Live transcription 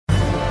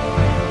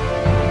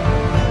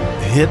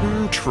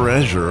hidden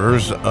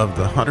treasures of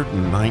the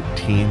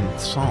 119th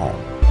Psalm.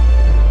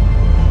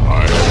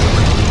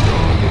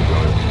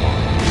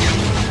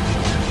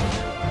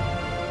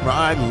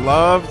 I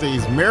love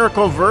these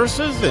miracle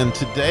verses, and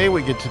today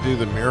we get to do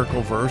the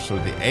miracle verse, or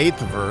the 8th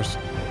verse,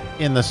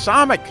 in the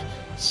Psalmic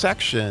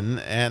section,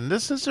 and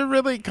this is a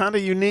really kind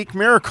of unique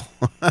miracle.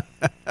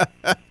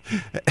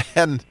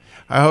 And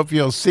I hope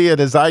you'll see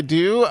it as I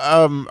do,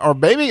 or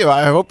maybe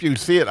I hope you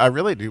see it. I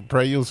really do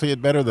pray you'll see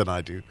it better than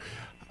I do.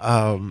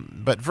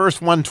 But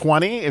verse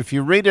 120, if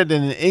you read it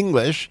in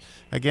English,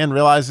 again,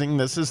 realizing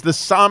this is the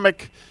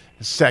Psalmic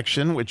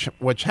section,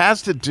 which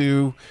has to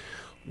do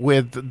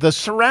with the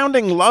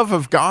surrounding love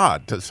of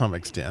God to some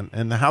extent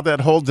and how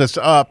that holds us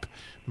up.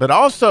 But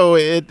also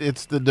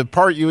it's the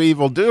depart you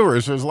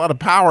evildoers. There's a lot of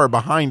power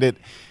behind it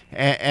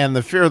and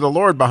the fear of the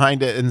Lord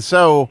behind it. And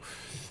so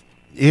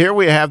here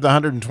we have the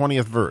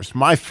 120th verse.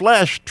 My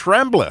flesh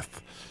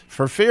trembleth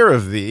for fear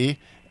of thee,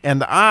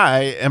 and I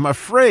am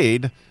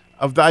afraid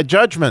of thy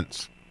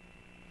judgments.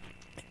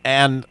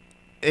 And,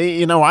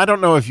 I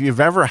don't know if you've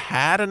ever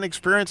had an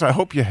experience, I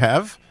hope you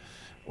have,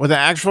 with the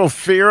actual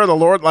fear of the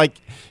Lord, like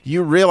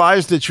you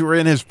realized that you were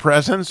in his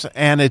presence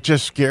and it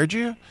just scared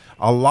you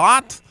a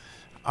lot.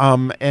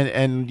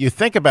 And you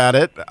think about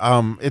it,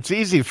 it's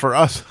easy for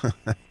us,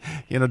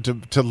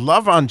 to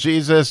love on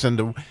Jesus and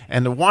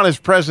to want his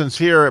presence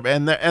here.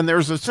 And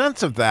there's a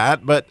sense of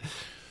that, but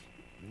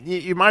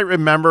you might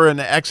remember in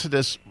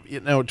Exodus,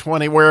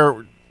 20,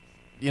 where,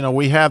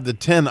 we have the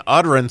 10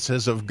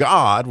 utterances of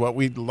God, what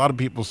a lot of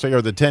people say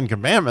are the 10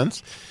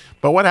 commandments.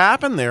 But what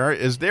happened there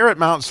is there at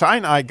Mount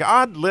Sinai,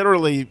 God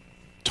literally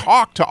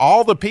talked to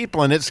all the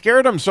people, and it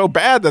scared them so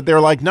bad that they're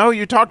like, no,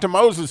 you talk to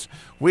Moses.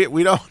 We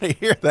don't want to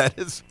hear that.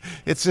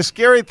 It's a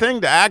scary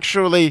thing to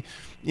actually,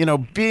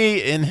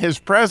 be in his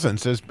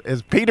presence.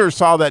 As Peter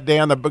saw that day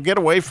on the, get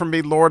away from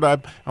me, Lord,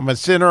 I'm a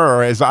sinner.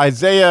 Or as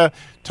Isaiah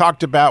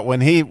talked about when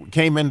he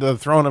came into the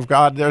throne of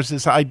God, there's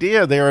this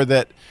idea there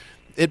that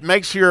it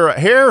makes your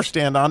hair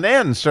stand on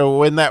end. So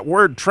when that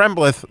word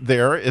trembleth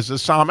there is a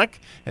psalmic,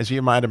 as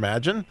you might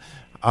imagine,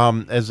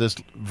 as this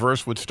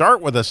verse would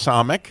start with a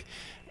psalmic.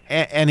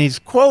 And he's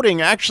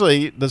quoting,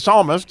 actually, the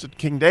psalmist,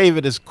 King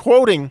David, is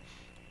quoting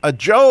a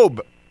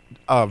Job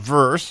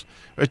verse.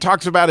 It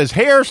talks about his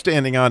hair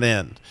standing on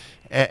end.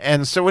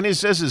 And so when he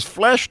says his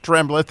flesh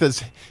trembleth,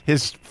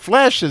 his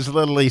flesh is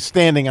literally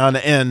standing on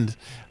end,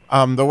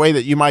 the way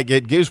that you might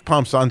get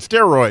goosebumps on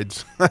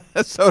steroids,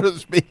 so to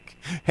speak.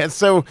 And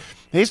so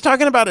he's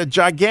talking about a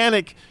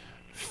gigantic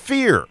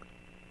fear,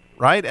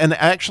 right? And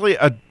actually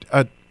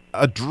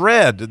a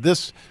dread.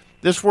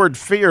 This word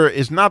fear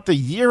is not the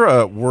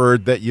yira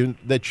word that you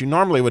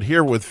normally would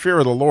hear with fear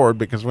of the Lord,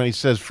 because when he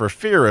says for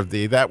fear of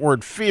thee, that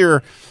word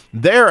fear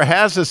there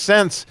has a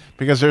sense,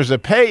 because there's a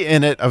pay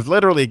in it, of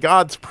literally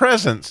God's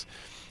presence.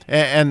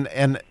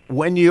 And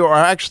when you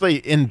are actually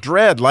in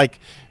dread, like,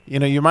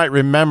 you might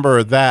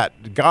remember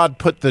that God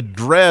put the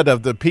dread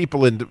of the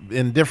people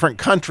in different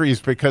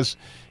countries because,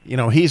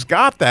 he's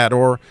got that.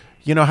 Or,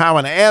 how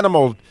an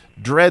animal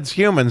dreads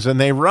humans and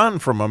they run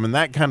from them and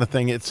that kind of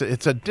thing. It's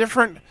a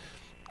different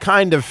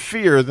kind of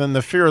fear than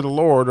the fear of the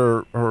Lord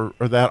or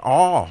that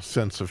awe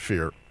sense of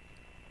fear.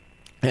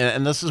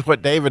 And this is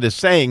what David is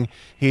saying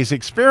he's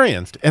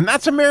experienced. And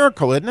that's a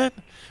miracle, isn't it?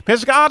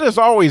 Because God is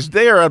always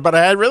there, but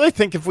I really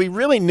think if we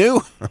really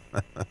knew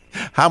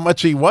how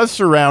much he was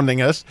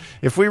surrounding us,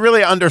 if we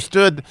really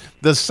understood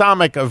the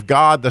psalmic of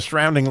God, the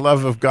surrounding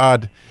love of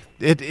God,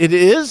 it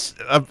is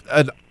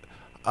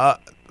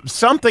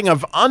something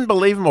of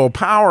unbelievable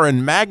power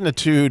and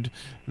magnitude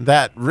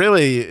that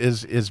really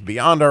is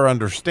beyond our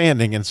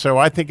understanding. And so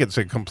I think it's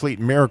a complete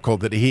miracle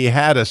that he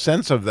had a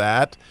sense of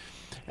that.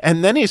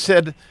 And then he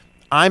said,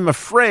 I'm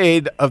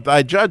afraid of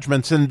thy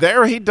judgments. And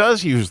there he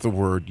does use the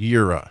word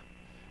yira,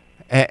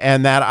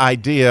 and that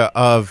idea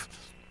of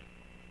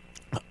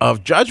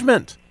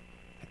judgment.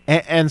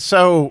 And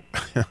so,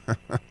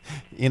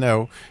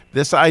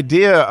 this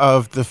idea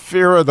of the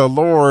fear of the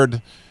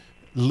Lord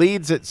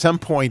leads at some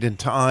point in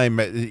time,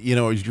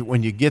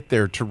 when you get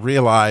there, to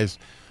realize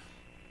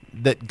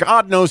that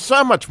God knows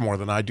so much more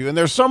than I do, and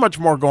there's so much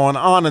more going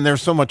on, and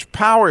there's so much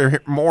power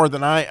more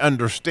than I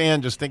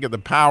understand. Just think of the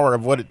power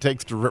of what it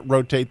takes to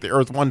rotate the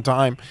earth one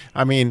time.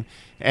 I mean,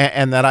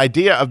 and that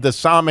idea of the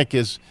psalmic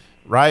is,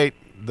 right,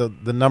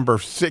 the number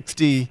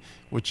 60,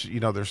 which,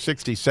 there's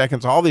 60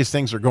 seconds. All these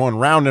things are going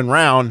round and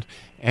round,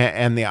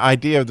 and the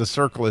idea of the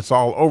circle is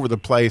all over the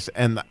place,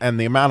 and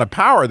the amount of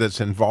power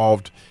that's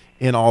involved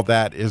in all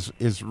that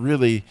is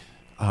really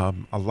a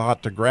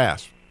lot to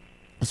grasp.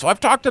 So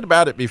I've talked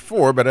about it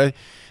before, but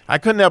I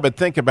couldn't help but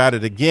think about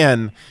it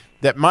again,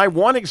 that my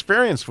one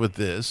experience with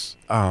this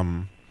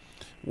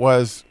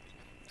was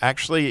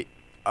actually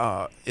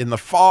in the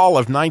fall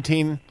of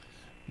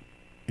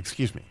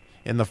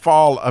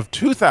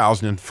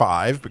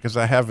 2005, because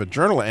I have a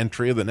journal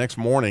entry of the next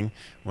morning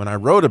when I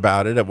wrote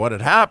about it, of what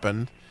had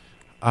happened.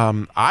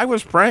 I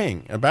was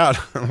praying about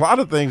a lot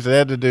of things that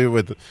had to do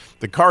with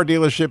the car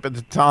dealership at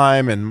the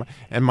time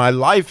and my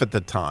life at the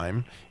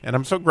time. And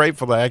I'm so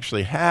grateful that I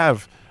actually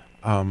have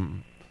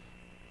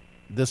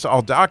this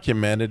all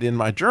documented in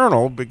my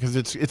journal because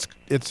it's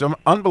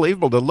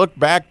unbelievable to look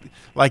back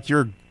like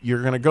you're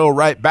going to go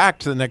right back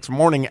to the next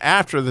morning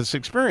after this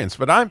experience.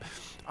 But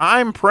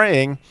I'm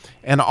praying,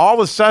 and all of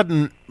a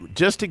sudden,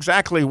 just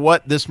exactly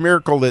what this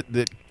miracle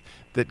that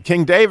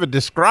King David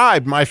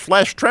described, my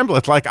flesh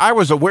trembleth, like I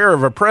was aware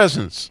of a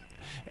presence,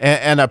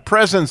 and a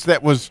presence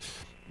that was,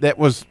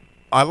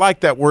 I like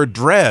that word,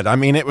 dread. I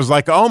mean, it was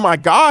like, oh my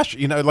gosh,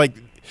 like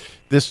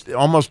this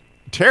almost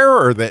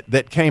terror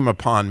that came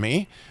upon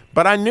me.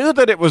 But I knew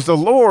that it was the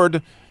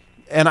Lord,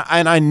 and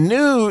I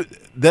knew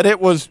that it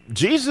was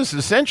Jesus,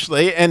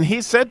 essentially, and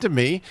he said to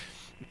me,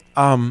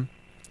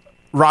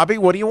 Robbie,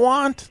 what do you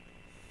want?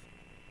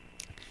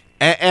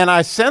 And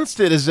I sensed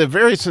it as a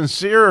very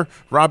sincere,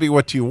 Robbie,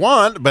 what do you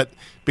want? But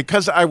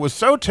because I was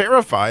so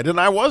terrified, and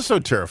I was so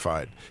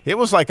terrified, it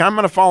was like I'm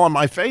going to fall on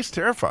my face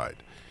terrified,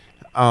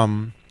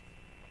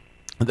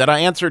 that I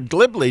answered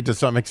glibly to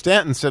some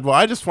extent and said, well,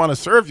 I just want to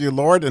serve you,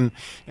 Lord. And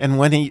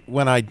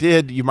when I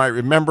did, you might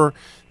remember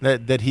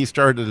that he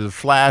started to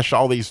flash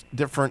all these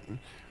different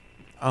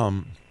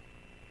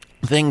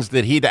things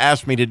that he'd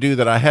asked me to do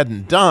that I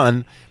hadn't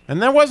done.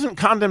 And there wasn't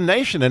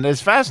condemnation. And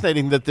it's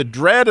fascinating that the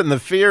dread and the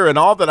fear and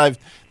all that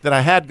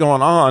I had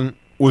going on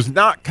was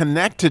not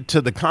connected to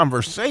the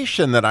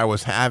conversation that I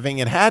was having.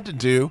 It had to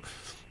do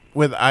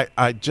with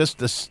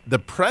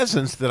the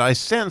presence that I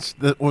sensed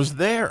that was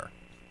there.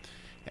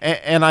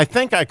 And I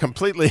think I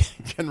completely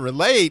can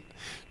relate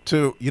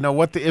to,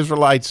 what the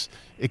Israelites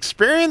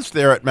experienced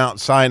there at Mount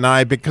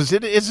Sinai, because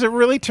it is a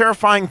really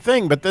terrifying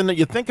thing. But then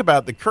you think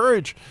about the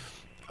courage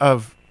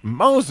of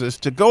Moses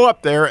to go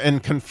up there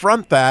and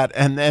confront that,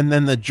 and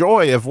then the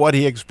joy of what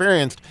he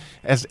experienced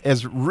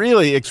as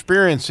really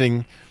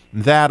experiencing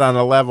that on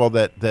a level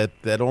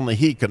that only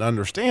he could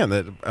understand.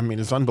 That, I mean,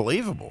 it's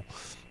unbelievable.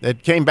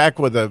 It came back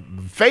with a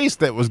face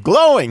that was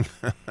glowing.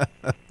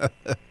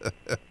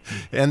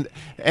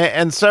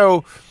 and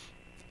so,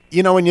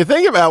 when you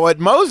think about what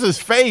Moses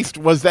faced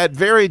was that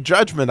very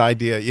judgment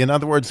idea. In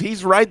other words,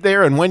 he's right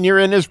there, and when you're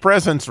in his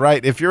presence,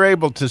 right, if you're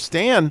able to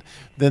stand,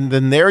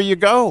 then there you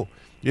go.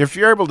 If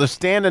you're able to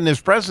stand in his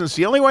presence,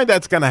 the only way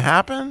that's going to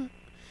happen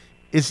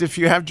is if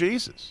you have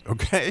Jesus,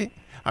 okay?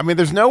 I mean,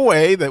 there's no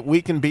way that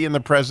we can be in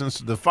the presence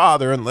of the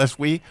Father unless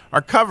we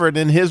are covered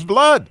in his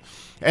blood.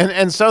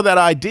 And so that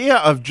idea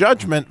of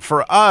judgment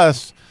for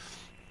us,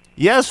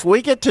 yes,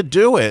 we get to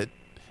do it,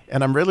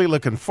 and I'm really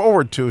looking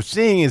forward to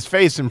seeing his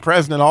face and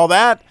presence and all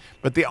that,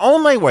 but the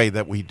only way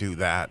that we do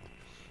that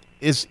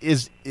is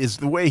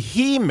the way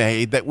he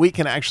made that we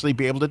can actually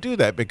be able to do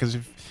that. Because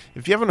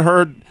if you haven't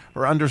heard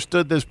or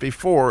understood this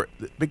before,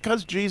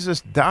 because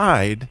Jesus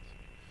died,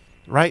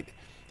 right,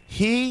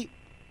 he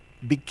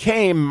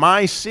became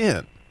my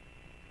sin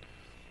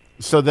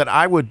so that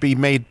I would be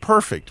made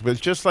perfect. But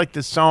it's just like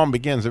this psalm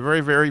begins. The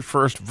very, very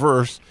first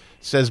verse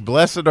says,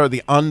 blessed are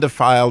the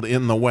undefiled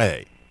in the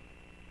way.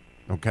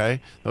 Okay?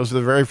 Those are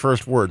the very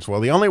first words. Well,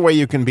 the only way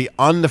you can be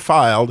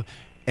undefiled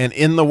and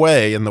in the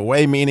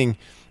way meaning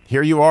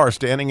here you are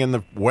standing in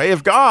the way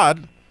of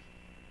God,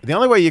 the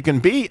only way you can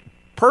be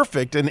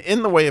perfect and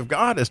in the way of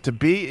God is to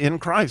be in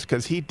Christ,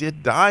 because he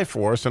did die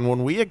for us. And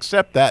when we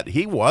accept that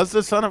he was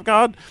the Son of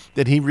God,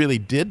 that he really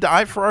did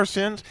die for our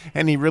sins,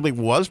 and he really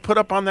was put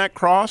up on that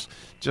cross,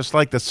 just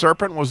like the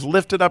serpent was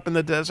lifted up in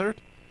the desert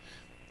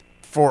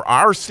for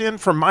our sin,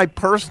 for my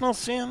personal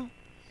sin.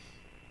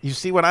 You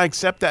see, when I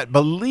accept that,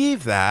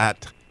 believe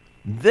that,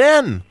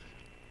 then,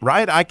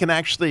 right, I can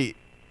actually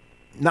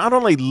not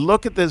only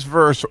look at this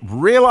verse,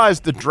 realize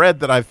the dread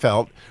that I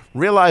felt,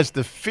 realize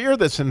the fear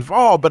that's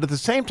involved, but at the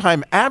same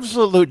time,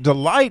 absolute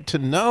delight to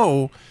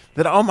know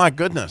that, oh my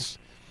goodness,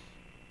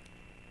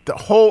 the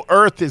whole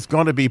earth is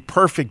going to be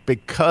perfect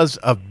because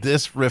of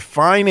this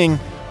refining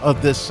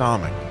of this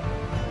psalmic.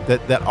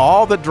 That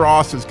all the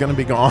dross is going to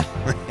be gone.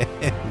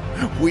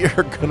 We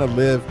are going to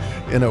live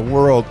in a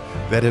world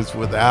that is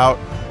without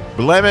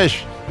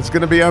blemish. It's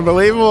going to be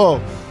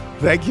unbelievable.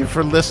 Thank you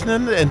for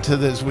listening. And to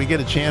this, we get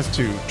a chance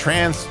to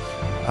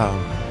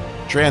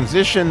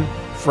transition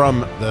from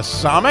the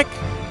psalmic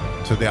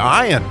to the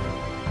ion.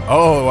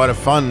 Oh, what a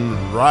fun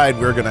ride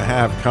we're going to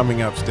have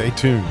coming up. Stay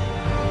tuned.